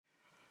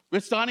We're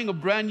starting a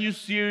brand new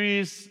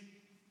series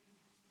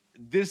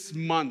this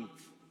month.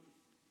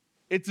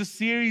 It's a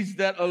series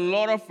that a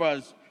lot of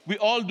us, we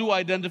all do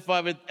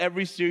identify with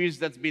every series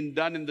that's been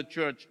done in the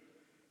church,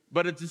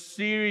 but it's a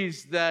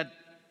series that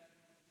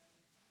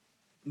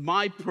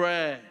my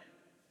prayer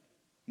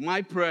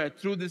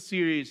through this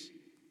series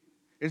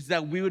is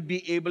that we would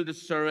be able to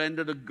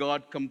surrender to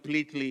God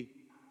completely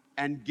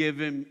and give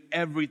Him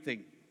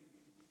everything.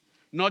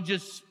 Not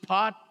just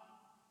the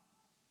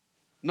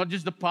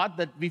part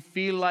that we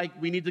feel like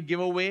we need to give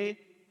away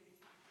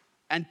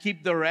and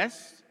keep the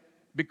rest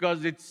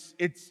because it's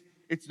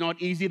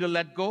not easy to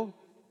let go,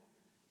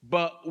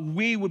 but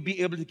we would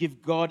be able to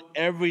give God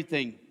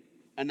everything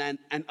and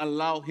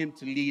allow Him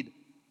to lead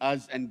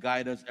us and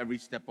guide us every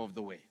step of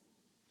the way.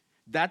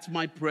 That's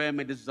my prayer,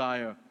 my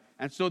desire.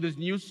 And so this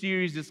new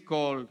series is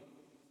called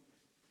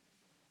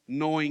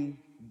Knowing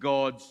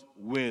God's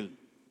Will.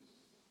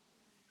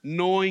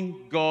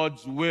 Knowing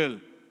God's Will.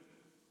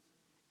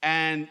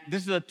 And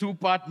this is a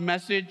two-part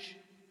message.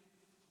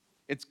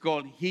 It's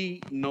called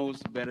He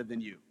Knows Better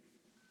Than You.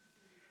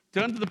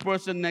 Turn to the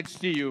person next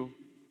to you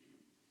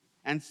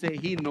and say,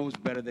 He knows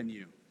better than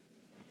you.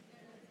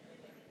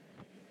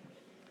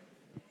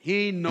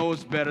 He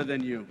knows better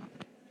than you.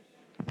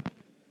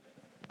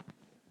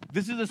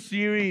 This is a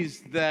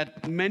series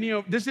that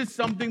this is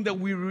something that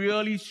we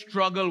really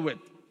struggle with.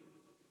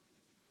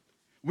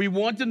 We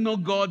want to know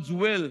God's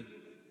will,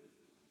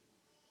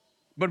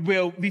 but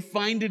we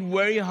find it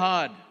very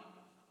hard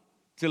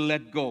to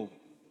let go.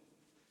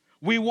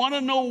 We want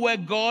to know where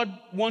God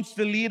wants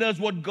to lead us,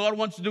 what God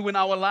wants to do in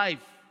our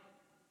life.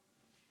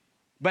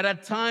 But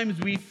at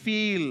times we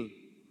feel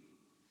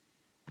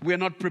we're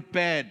not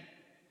prepared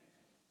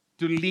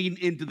to lean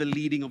into the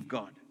leading of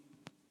God.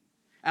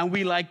 And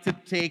we like to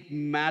take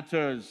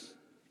matters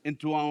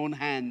into our own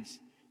hands,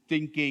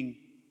 thinking,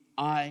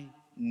 I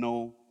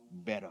know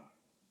better.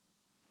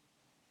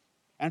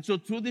 And so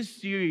through this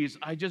series,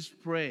 I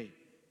just pray,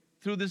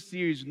 through this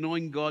series,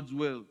 Knowing God's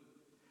Will,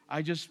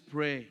 I just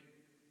pray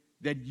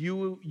that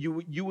you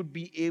would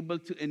be able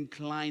to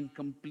incline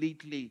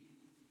completely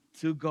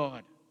to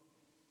God.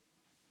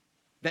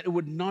 That it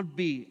would not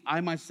be,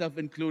 I myself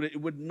included,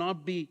 it would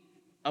not be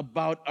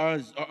about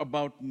us or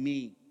about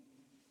me,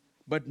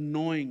 but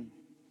knowing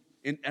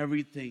in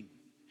everything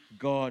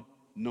God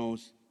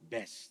knows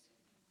best.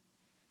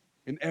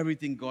 In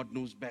everything God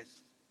knows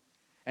best.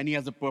 And He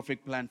has a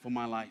perfect plan for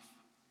my life.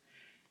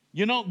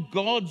 You know,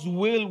 God's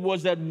will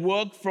was at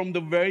work from the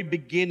very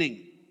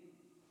beginning.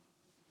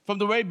 From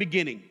the very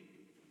beginning.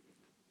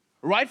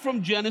 Right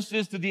from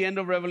Genesis to the end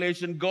of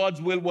Revelation,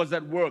 God's will was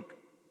at work.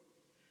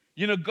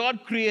 You know,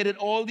 God created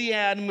all the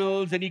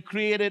animals and He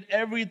created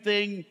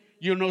everything,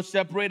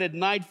 separated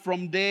night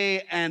from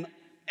day and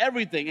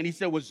everything. And He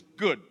said it was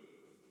good.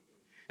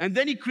 And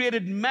then He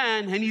created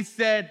man and He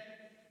said,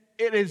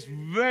 it is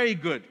very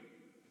good.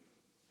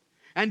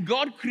 And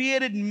God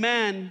created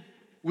man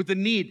with a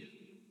need.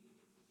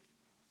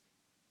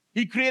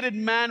 He created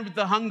man with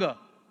a hunger.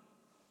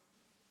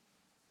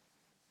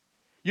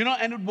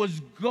 And it was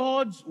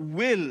God's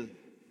will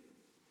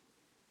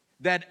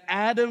that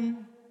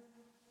Adam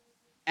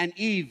and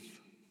Eve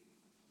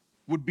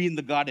would be in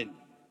the garden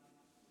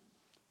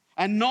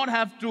and not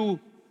have to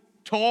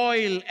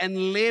toil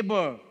and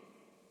labor,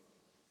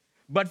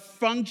 but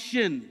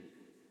function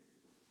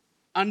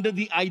under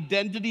the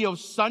identity of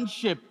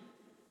sonship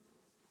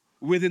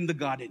within the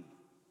garden.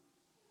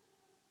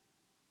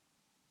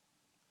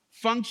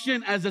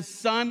 Function as a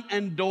son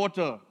and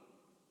daughter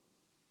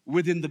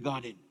within the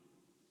garden.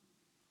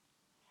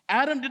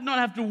 Adam did not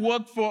have to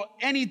work for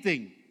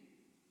anything.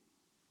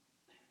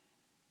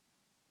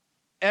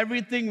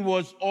 Everything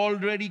was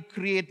already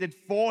created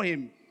for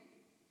him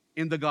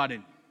in the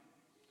garden.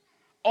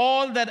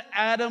 All that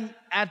Adam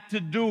had to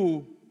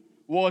do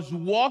was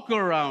walk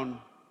around,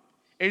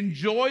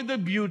 enjoy the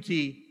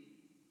beauty,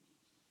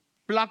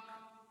 pluck,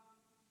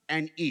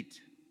 and eat.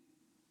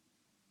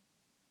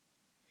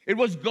 It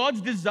was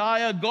God's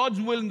desire, God's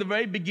will in the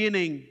very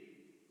beginning,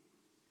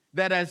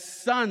 that as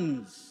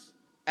sons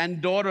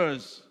and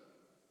daughters,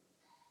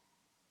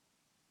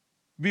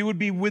 we would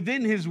be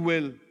within His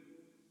will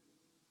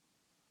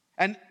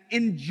and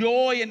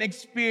enjoy and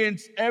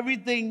experience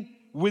everything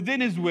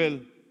within His will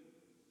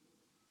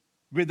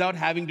without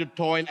having to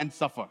toil and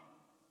suffer.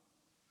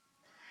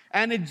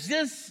 And it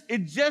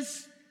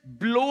just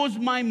blows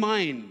my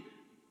mind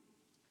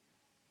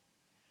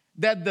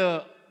that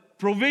the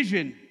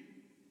provision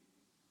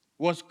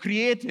was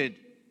created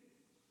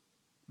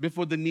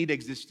before the need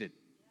existed.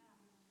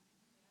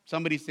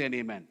 Somebody say an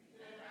amen.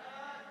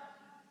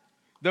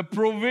 The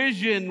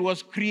provision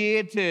was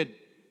created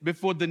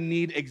before the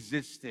need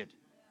existed.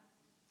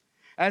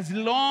 As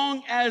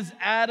long as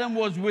Adam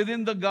was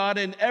within the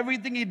garden,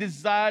 everything he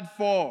desired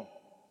for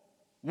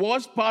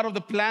was part of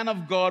the plan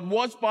of God,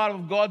 was part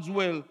of God's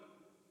will,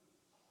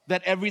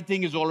 that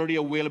everything is already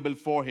available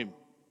for him.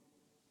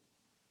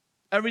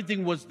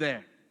 Everything was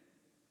there.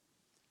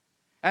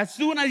 As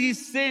soon as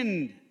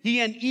he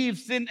and Eve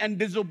sinned and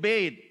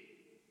disobeyed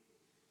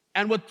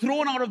and were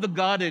thrown out of the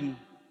garden,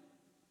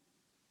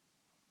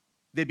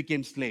 they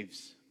became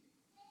slaves.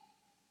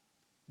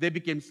 They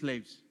became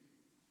slaves.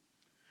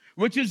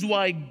 Which is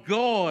why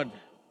God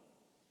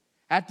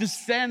had to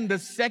send the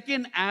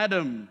second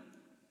Adam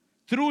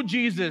through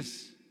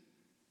Jesus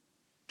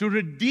to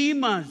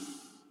redeem us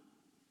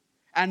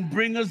and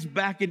bring us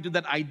back into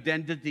that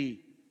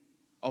identity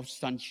of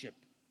sonship.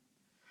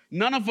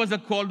 None of us are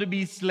called to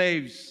be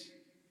slaves,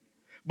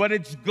 but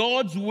it's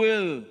God's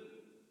will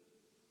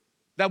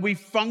that we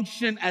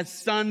function as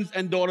sons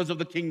and daughters of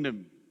the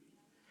kingdom.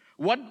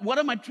 What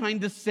am I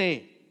trying to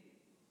say?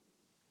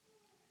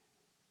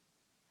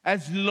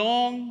 As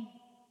long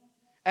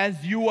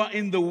as you are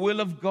in the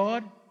will of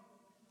God,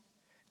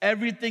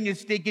 everything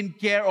is taken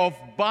care of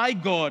by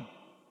God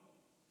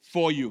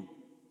for you.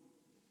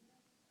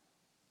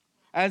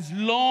 As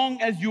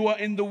long as you are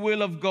in the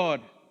will of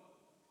God,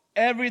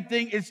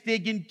 everything is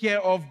taken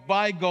care of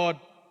by God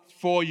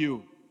for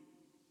you.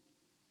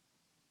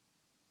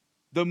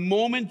 The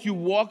moment you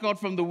walk out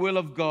from the will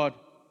of God,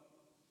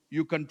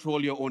 you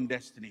control your own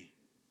destiny.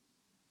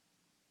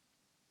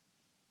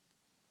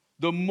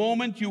 The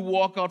moment you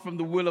walk out from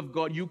the will of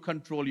God, you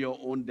control your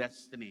own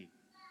destiny.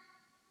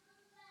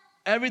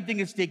 Everything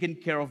is taken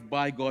care of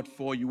by God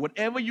for you.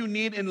 Whatever you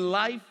need in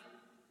life,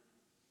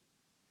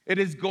 it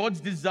is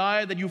God's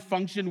desire that you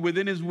function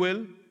within His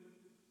will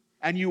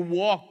and you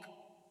walk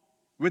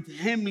with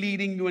Him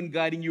leading you and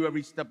guiding you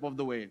every step of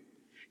the way.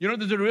 You know,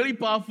 there's a really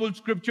powerful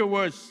scripture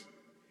verse.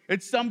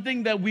 It's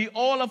something that we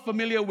all are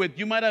familiar with.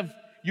 You might have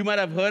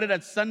heard it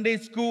at Sunday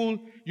school.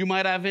 You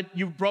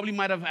probably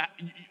might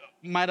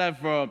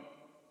have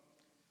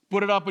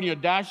put it up on your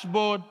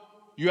dashboard.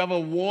 You have a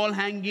wall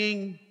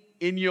hanging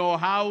in your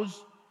house.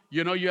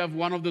 You know, you have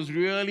one of those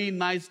really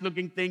nice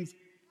looking things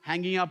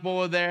hanging up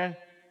over there.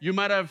 You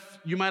might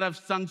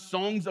have sung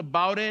songs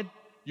about it.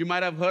 You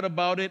might have heard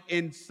about it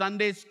in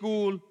Sunday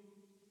school.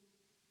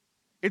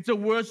 It's a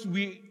verse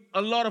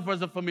a lot of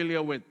us are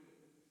familiar with.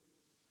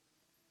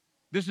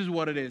 This is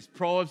what it is.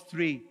 Proverbs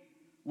 3,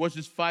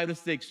 verses 5 to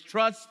 6.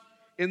 Trust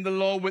in the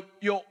Lord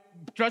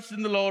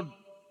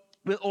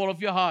with all of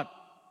your heart,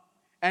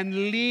 and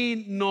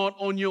lean not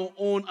on your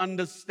own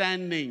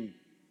understanding.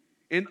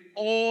 In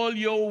all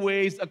your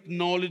ways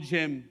acknowledge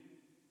Him,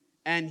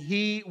 and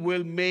He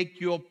will make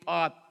your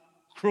path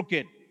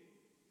crooked.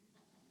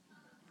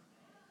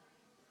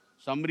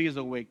 Somebody is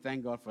awake.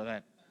 Thank God for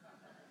that.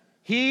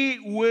 He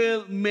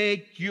will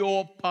make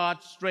your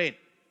path straight.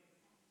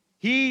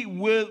 He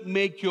will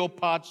make your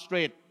path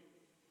straight.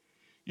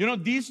 You know,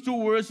 these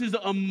two verses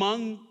are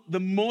among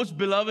the most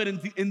beloved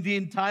in the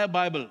entire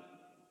Bible.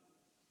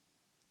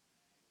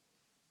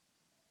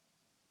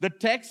 The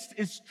text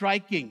is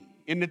striking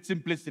in its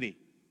simplicity.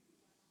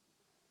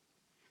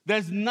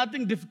 There's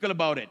nothing difficult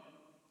about it.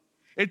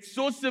 It's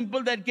so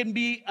simple that it can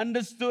be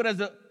understood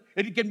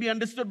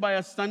by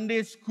a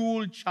Sunday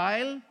school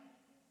child,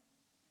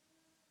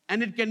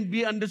 and it can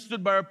be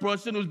understood by a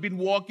person who's been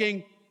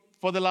walking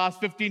for the last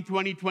 15,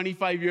 20,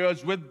 25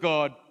 years with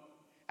God,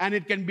 and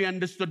it can be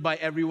understood by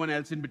everyone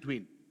else in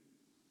between.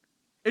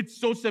 It's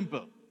so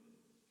simple.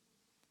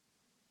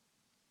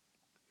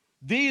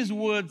 These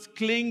words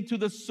cling to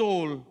the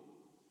soul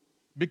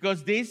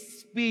because they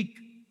speak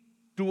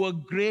to a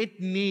great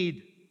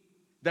need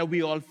that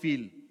we all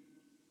feel.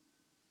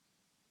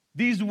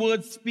 These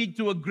words speak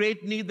to a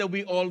great need that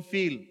we all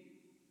feel.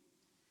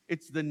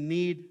 It's the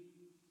need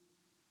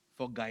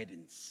for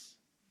guidance.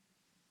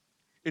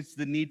 It's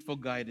the need for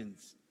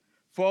guidance.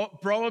 For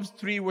Proverbs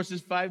 3,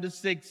 verses 5 to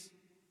 6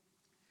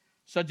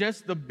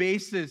 suggests the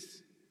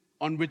basis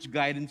on which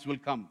guidance will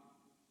come.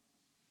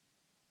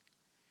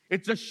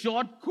 It's a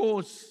short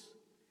course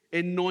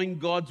in knowing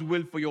God's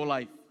will for your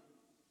life.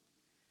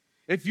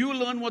 If you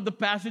learn what the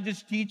passage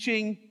is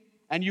teaching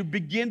and you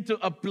begin to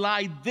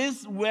apply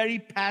this very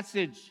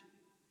passage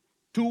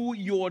to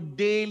your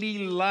daily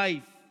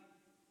life,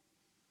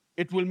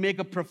 it will make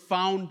a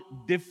profound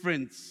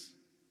difference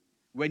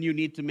when you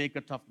need to make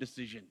a tough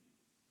decision.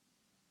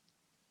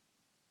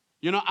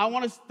 You know, I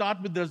want to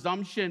start with the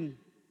assumption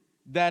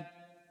that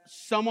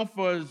some of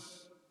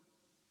us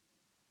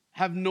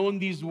have known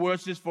these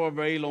verses for a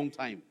very long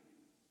time.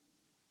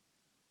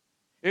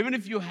 Even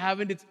if you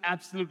haven't, it's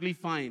absolutely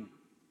fine.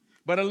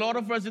 But a lot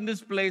of us in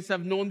this place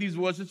have known these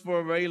verses for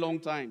a very long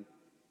time.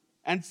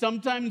 And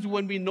sometimes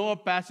when we know a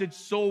passage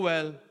so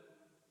well,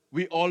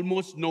 we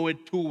almost know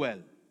it too well.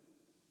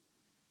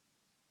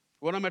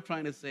 What am I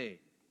trying to say?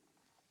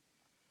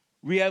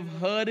 We have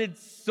heard it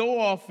so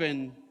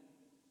often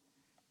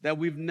that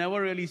we've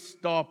never really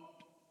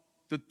stopped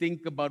to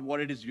think about what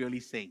it is really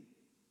saying.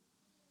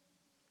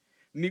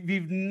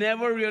 We've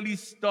never really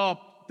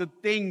stopped to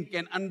think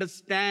and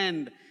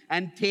understand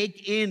and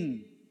take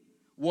in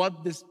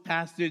what this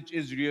passage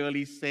is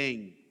really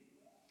saying.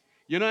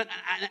 You know,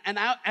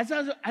 as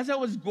I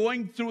was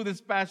going through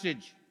this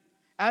passage,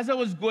 as I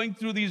was going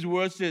through these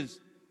verses,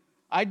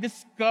 I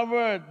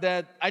discovered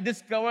that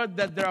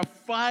there are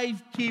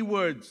 5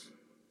 keywords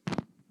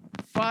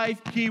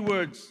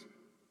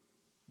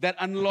that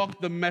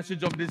unlock the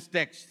message of this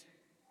text.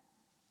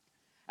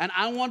 And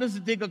I want us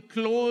to take a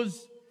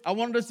close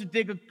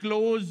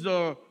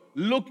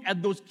look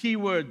at those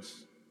keywords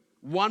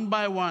one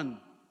by one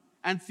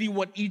and see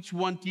what each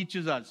one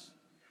teaches us.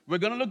 We're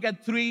going to look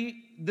at 3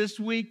 this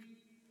week,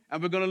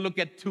 and we're going to look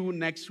at 2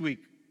 next week.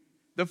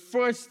 The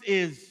first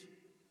is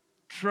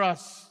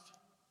trust.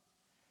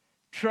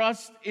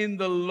 Trust in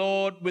the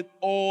Lord with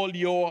all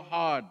your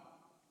heart.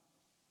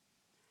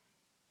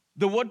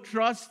 The word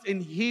trust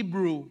in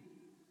Hebrew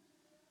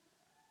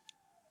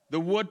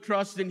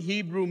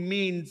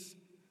means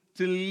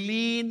to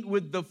lean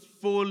with the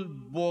full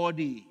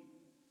body.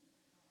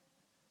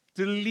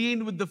 To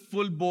lean with the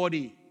full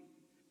body.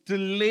 To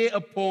lay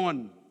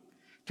upon.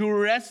 To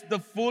rest the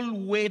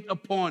full weight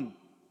upon.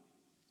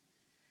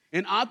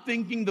 In our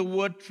thinking, the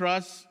word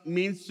trust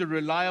means to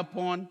rely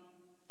upon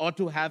or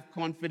to have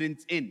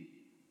confidence in.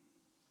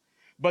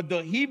 But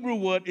the Hebrew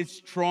word is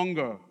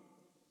stronger.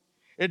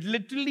 It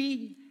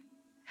literally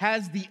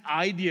has the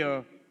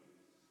idea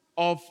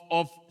of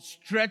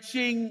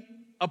stretching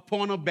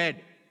upon a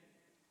bed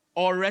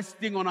or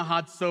resting on a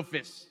hard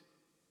surface.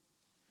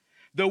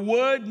 The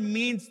word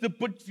means to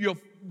put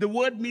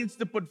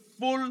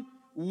full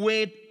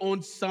weight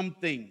on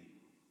something.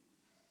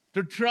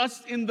 To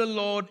trust in the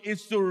Lord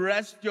is to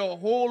rest your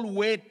whole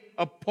weight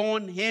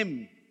upon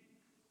Him,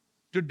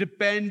 to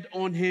depend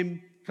on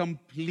Him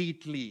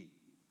completely.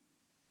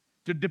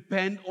 To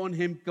depend on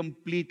Him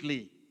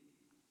completely.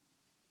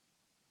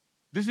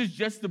 This is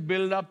just the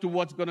build up to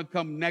what's going to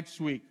come next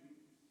week.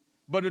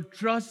 But to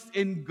trust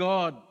in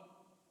God,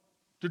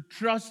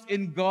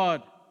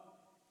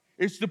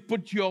 is to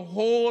put your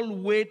whole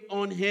weight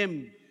on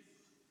Him,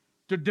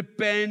 to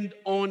depend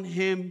on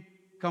Him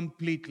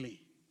completely.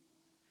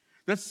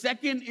 The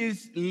second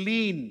is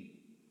lean.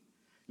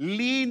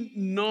 Lean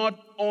not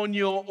on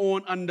your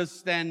own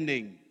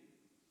understanding.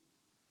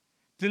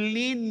 To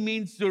lean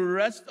means to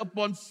rest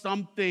upon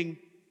something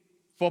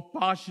for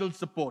partial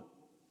support.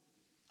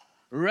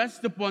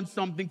 Rest upon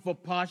something for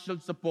partial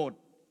support.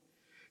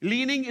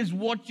 Leaning is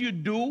what you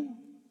do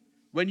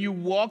when you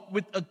walk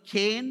with a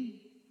cane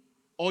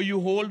or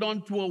you hold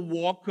on to a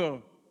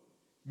walker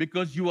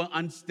because you are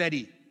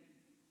unsteady.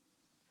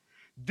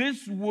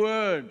 This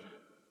word,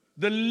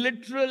 the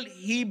literal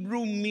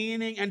Hebrew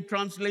meaning and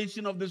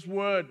translation of this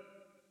word,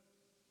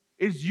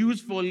 is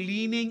used for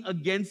leaning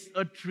against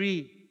a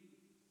tree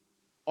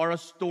or a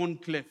stone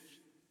cliff.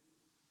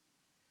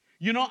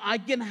 You know, I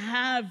can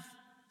have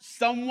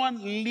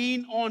someone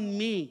lean on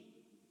me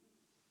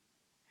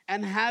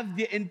and have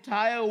the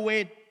entire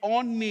weight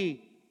on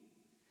me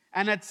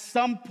and at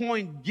some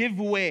point give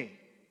way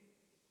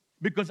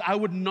because I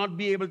would not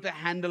be able to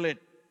handle it.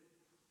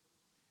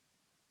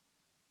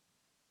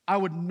 I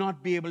would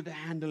not be able to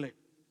handle it.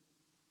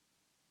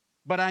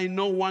 But I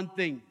know one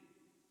thing.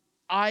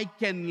 I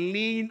can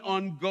lean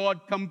on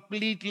God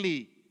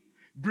completely,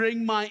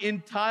 bring my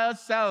entire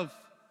self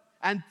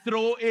and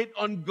throw it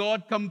on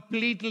God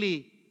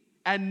completely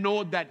and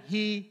know that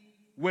He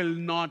will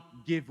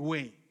not give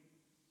way.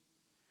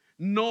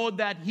 Know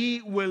that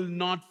He will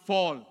not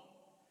fall.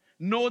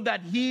 Know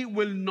that He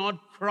will not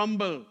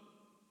crumble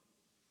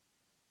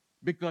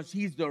because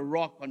He's the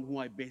rock on whom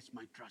I base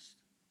my trust.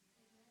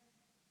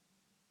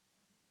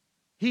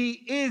 He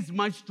is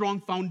my strong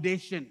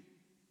foundation.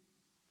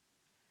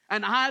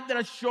 And I have that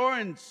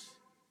assurance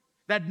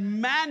that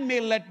man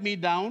may let me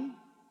down.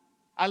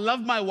 I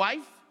love my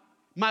wife.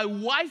 My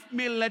wife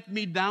may let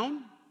me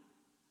down.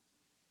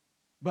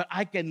 But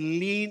I can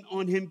lean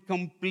on Him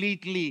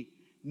completely,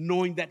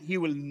 knowing that He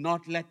will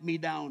not let me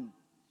down.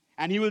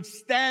 And He will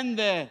stand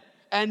there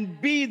and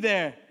be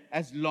there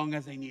as long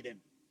as I need Him.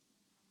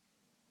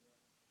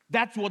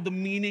 That's what the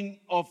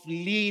meaning of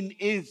lean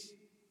is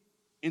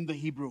in the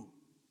Hebrew.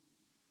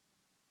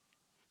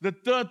 The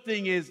third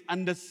thing is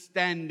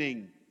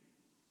understanding.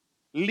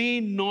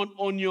 Lean not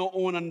on your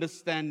own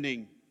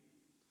understanding.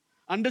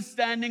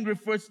 Understanding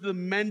refers to the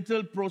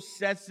mental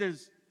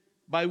processes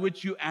by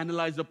which you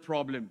analyze a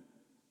problem.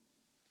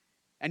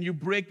 And you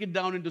break it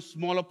down into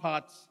smaller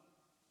parts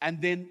and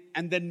then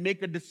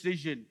make a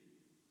decision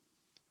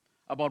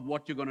about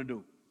what you're going to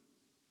do.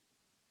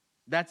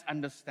 That's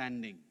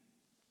understanding.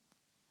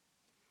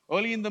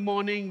 Early in the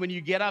morning, when you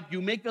get up,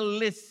 you make a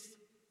list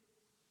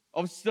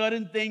of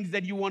certain things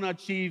that you want to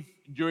achieve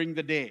during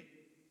the day.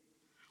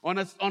 On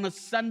a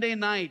Sunday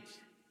night,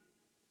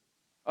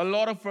 a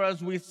lot of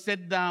us, we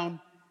sit down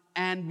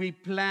and we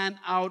plan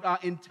out our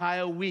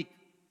entire week.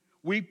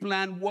 We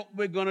plan what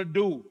we're going to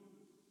do.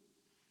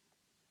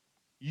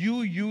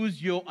 You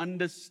use your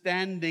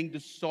understanding to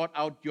sort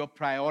out your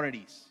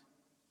priorities.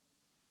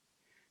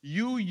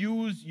 You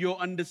use your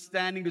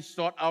understanding to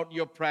sort out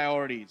your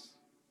priorities.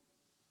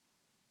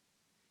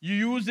 You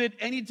use it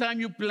anytime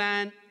you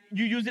plan.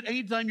 You use it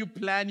anytime you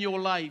plan your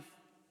life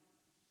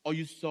or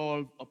you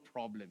solve a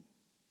problem.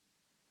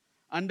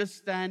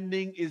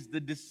 Understanding is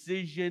the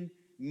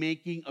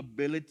decision-making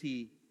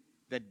ability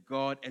that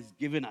God has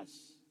given us.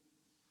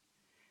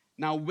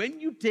 Now, when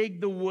you take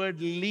the word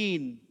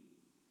lean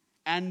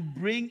and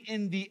bring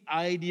in the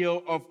idea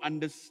of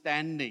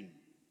understanding,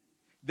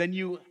 then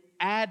you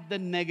add the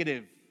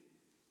negative.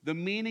 The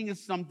meaning is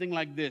something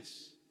like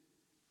this.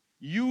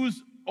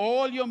 Use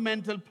all your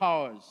mental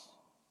powers.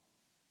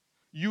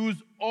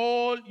 Use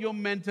all your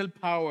mental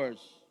powers,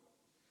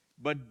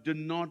 but do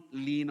not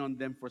lean on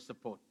them for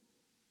support.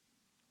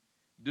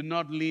 Do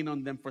not lean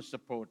on them for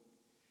support.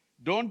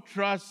 Don't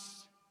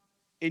trust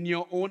in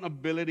your own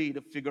ability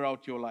to figure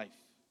out your life.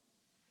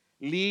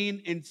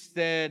 Lean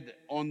instead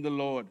on the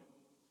Lord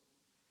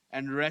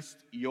and rest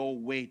your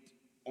weight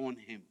on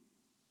Him.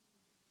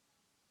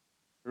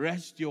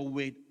 Rest your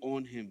weight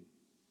on Him.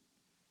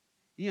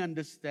 He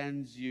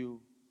understands you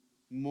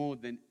more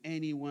than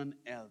anyone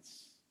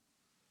else.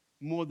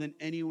 More than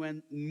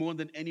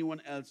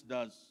anyone else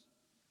does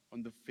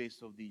on the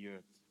face of the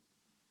earth.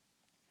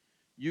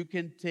 You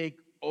can take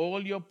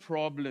all your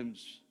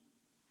problems,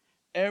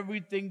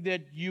 everything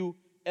that you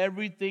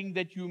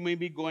may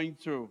be going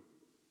through,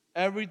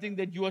 everything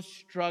that you are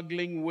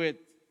struggling with,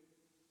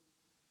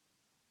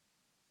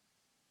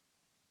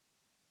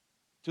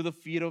 to the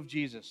feet of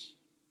Jesus,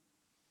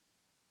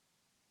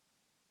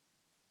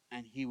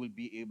 and He will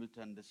be able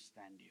to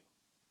understand you.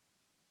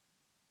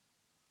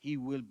 He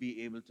will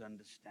be able to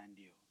understand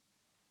you.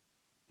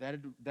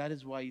 That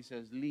is why He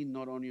says, lean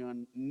not on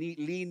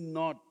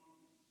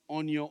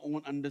your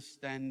own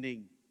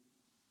understanding,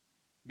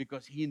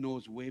 because He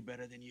knows way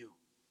better than you.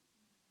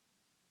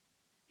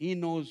 He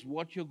knows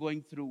what you're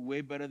going through way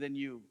better than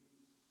you.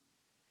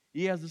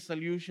 He has a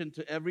solution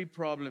to every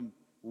problem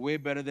way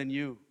better than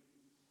you.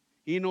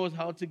 He knows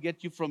how to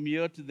get you from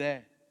here to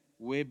there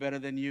way better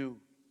than you.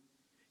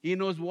 He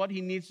knows what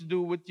He needs to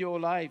do with your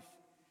life,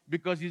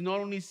 because He's not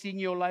only seeing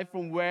your life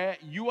from where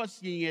you are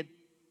seeing it,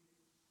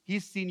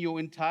 He's seen your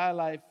entire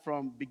life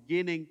from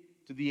beginning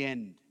to the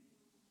end.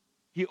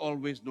 He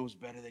always knows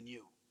better than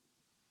you.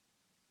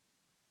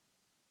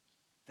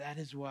 That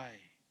is why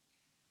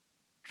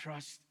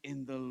trust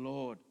in the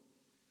Lord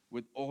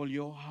with all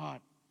your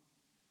heart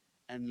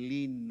and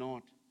lean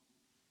not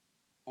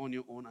on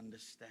your own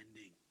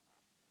understanding.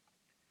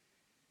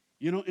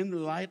 You know, in the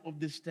light of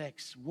this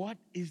text, what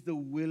is the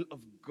will of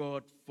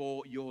God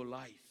for your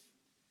life?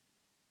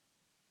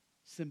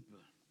 Simple.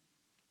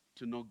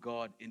 To know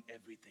God in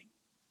everything.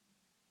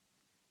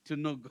 To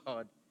know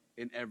God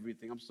in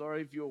everything. I'm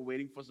sorry if you're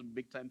waiting for some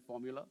big-time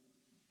formula.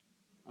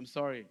 I'm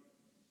sorry.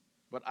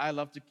 But I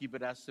love to keep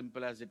it as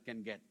simple as it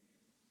can get.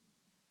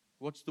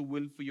 What's the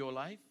will for your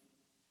life?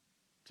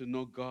 To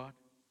know God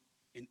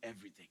in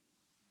everything.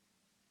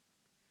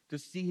 To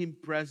see Him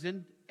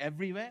present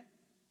everywhere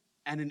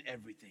and in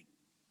everything.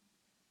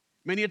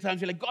 Many a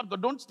times you're like,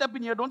 God, don't step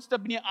in here, don't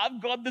step in here.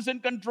 I've got this in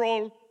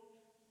control.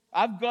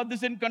 I've got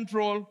this in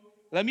control.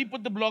 Let me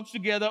put the blocks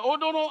together. Oh,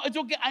 no, it's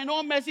okay. I know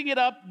I'm messing it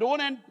up.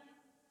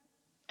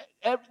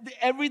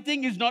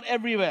 Everything is not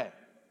everywhere.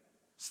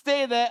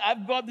 Stay there.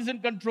 I've got this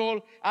in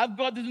control. I've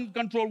got this in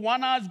control.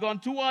 1 hour is gone,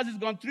 2 hours is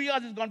gone, 3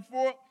 hours is gone,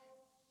 4.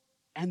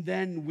 And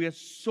then we're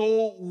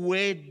so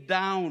weighed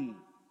down.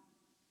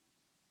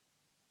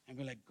 And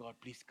we're like, God,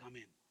 please come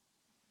in.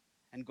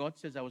 And God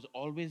says, I was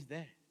always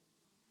there.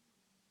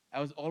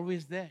 I was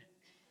always there.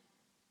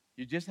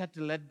 You just had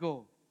to let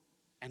go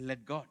and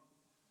let God.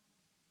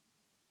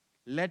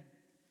 Let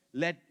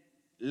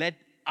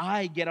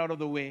I get out of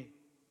the way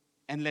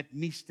and let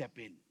me step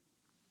in.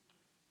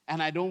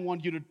 And I don't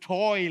want you to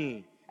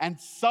toil and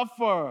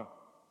suffer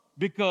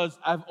because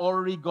I've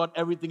already got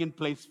everything in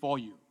place for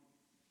you.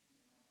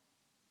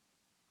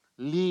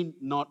 Lean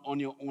not on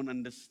your own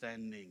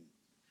understanding.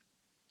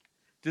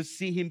 To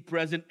see Him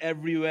present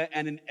everywhere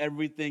and in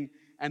everything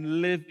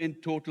and live in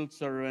total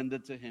surrender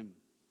to Him.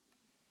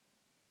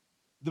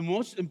 The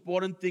most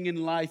important thing in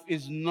life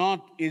is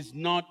not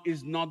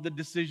the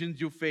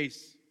decisions you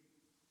face.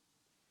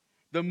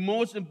 The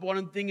most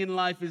important thing in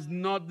life is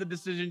not the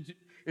decisions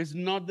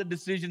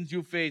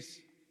you face.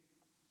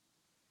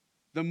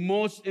 The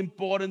most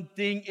important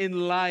thing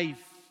in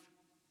life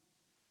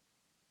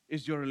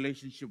is your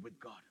relationship with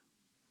God.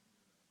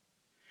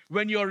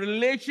 When your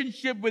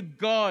relationship with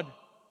God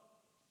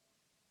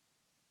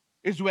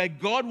is where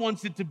God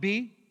wants it to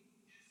be,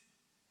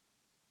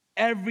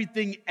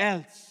 everything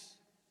else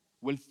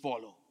will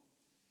follow.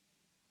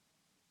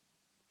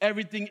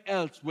 Everything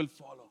else will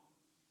follow.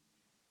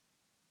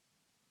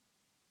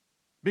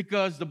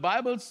 Because the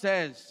Bible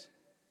says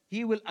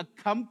He will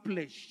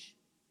accomplish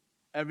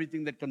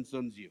everything that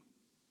concerns you.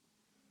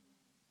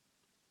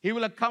 He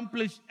will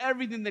accomplish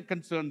everything that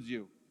concerns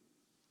you.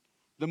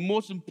 The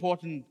most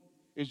important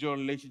is your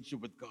relationship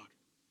with God.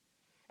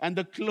 And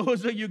the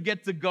closer you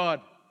get to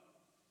God,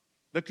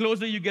 the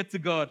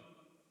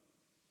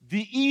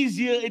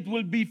easier it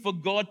will be for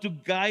God to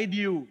guide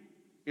you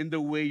in the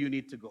way you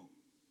need to go.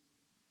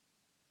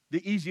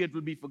 The easier it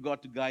will be for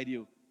God to guide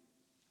you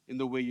in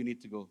the way you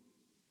need to go.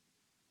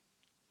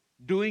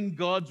 Doing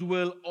God's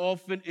will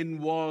often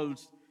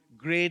involves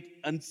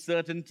great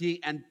uncertainty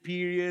and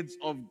periods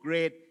of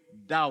great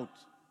doubt.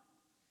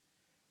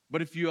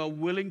 But if you are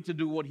willing to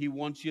do what He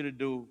wants you to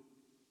do,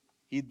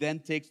 He then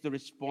takes the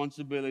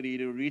responsibility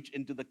to reach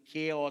into the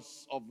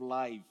chaos of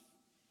life.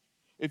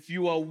 If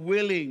you are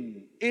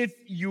willing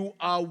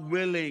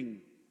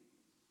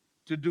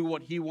to do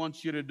what He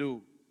wants you to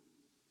do,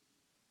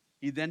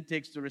 He then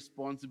takes the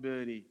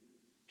responsibility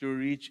to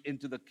reach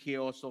into the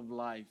chaos of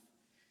life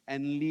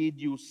and lead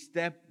you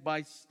step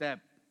by step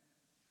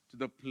to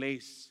the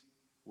place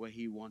where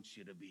He wants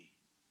you to be.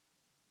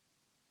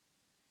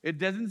 It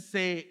doesn't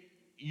say,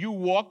 you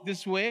walk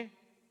this way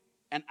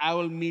and I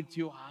will meet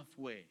you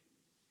halfway.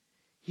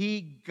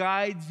 He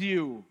guides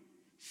you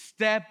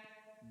step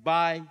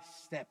by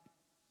step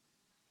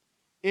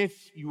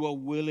if you are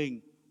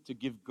willing to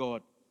give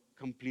God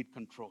complete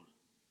control.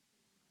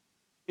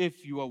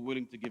 If you are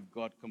willing to give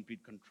God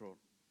complete control.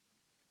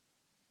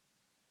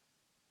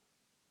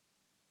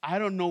 I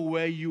don't know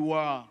where you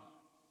are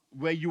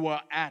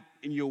at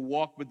in your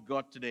walk with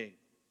God today.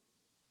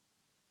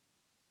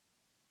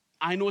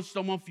 I know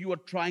some of you are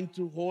trying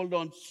to hold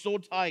on so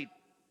tight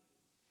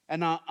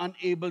and are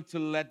unable to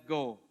let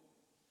go.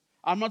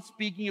 I'm not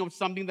speaking of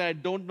something that I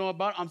don't know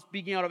about. I'm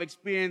speaking out of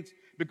experience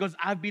because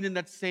I've been in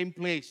that same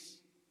place.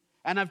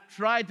 And I've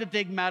tried to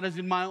take matters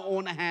in my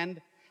own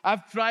hand.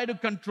 I've tried to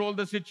control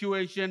the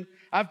situation.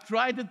 I've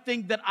tried to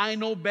think that I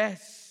know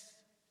best.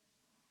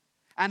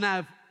 And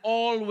I've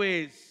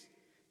always,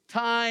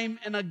 time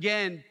and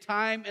again,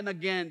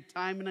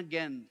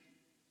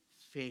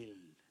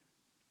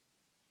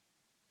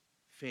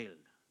 failed.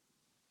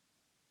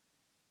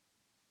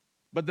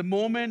 But the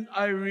moment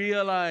I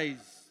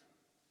realize,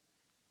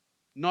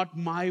 not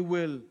my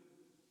will,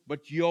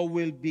 but your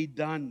will be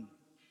done,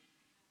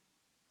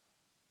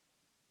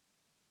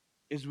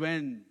 is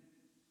when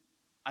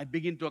I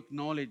begin to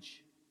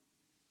acknowledge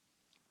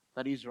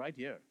that He's right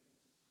here.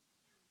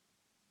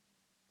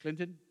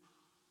 Clinton,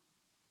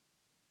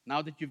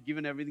 now that you've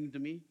given everything to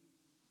me,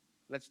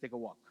 let's take a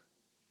walk,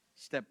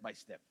 step by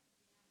step.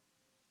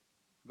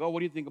 God,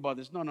 what do you think about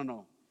this?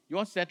 No.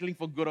 You're settling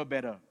for good or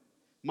better.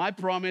 My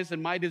promise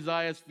and my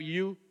desire is for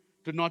you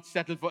to not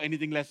settle for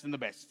anything less than the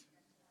best.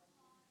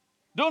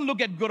 Don't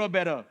look at good or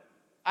better.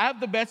 I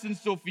have the best in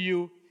store for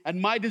you, and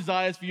my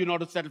desire is for you not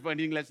to settle for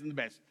anything less than the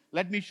best.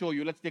 Let me show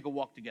you. Let's take a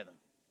walk together.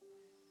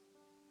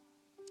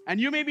 And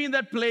you may be in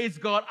that place,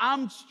 God,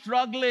 I'm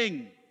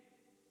struggling.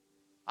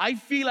 I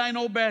feel I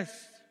know best.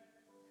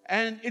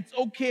 And it's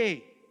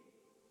okay.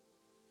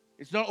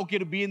 It's not okay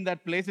to be in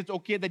that place. It's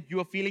okay that you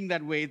are feeling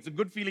that way. It's a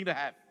good feeling to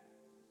have.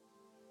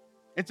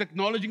 It's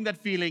acknowledging that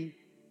feeling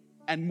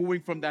and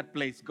moving from that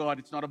place. God,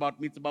 it's not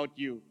about me, it's about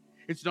you.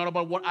 It's not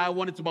about what I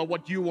want, it's about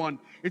what you want.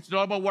 It's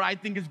not about what I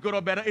think is good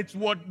or better. It's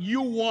what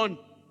you want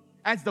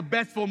as the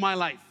best for my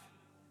life.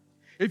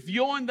 If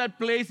you're in that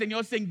place and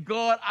you're saying,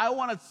 God, I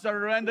want to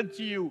surrender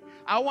to you.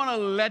 I want to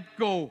let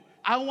go.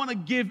 I want to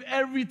give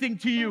everything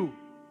to you.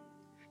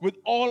 With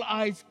all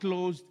eyes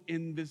closed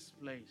in this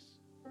place,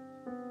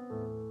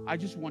 I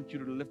just want you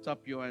to lift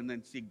up your hand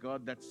and say,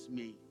 God, that's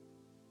me.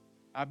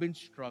 I've been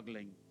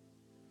struggling,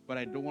 but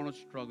I don't want to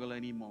struggle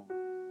anymore.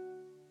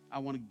 I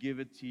want to give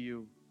it to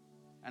you,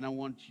 and I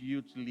want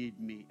you to lead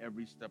me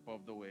every step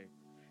of the way.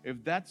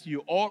 If that's you,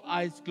 all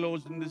eyes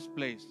closed in this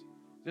place,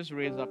 just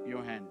raise up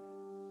your hand.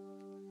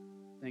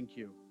 Thank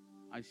you.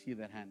 I see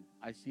that hand.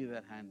 I see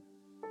that hand.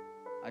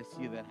 I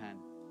see that hand.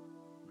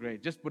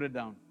 Great. Just put it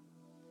down.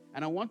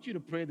 And I want you to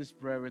pray this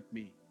prayer with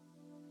me.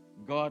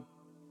 God,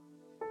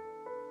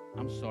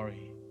 I'm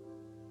sorry.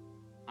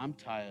 I'm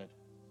tired.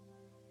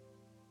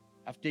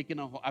 I've taken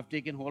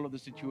hold of the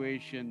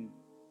situation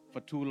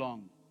for too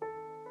long.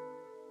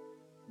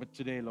 But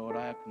today, Lord,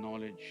 I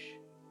acknowledge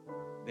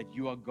that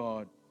you are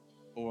God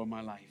over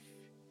my life.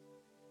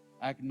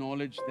 I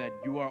acknowledge that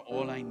you are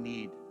all I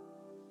need.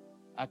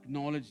 I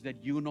acknowledge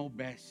that you know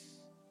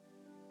best.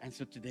 And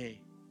so today,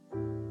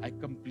 I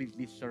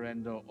completely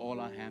surrender all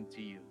I am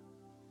to you.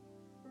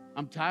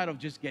 I'm tired of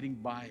just getting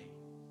by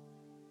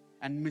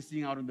and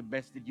missing out on the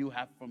best that you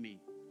have for me.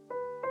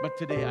 But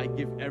today, I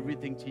give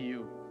everything to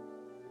you.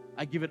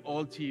 I give it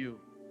all to you.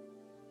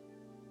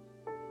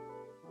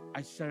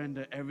 I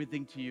surrender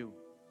everything to you.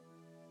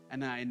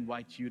 And I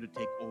invite you to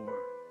take over.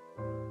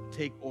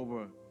 Take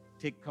over.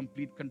 Take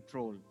complete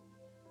control.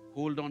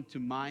 Hold on to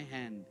my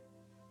hand.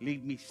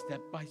 Lead me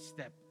step by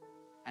step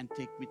and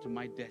take me to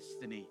my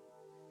destiny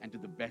and to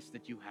the best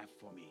that you have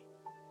for me.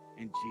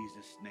 In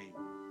Jesus' name,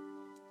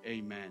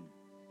 amen.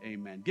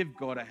 Amen. Give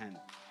God a hand.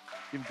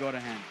 Give God a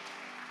hand.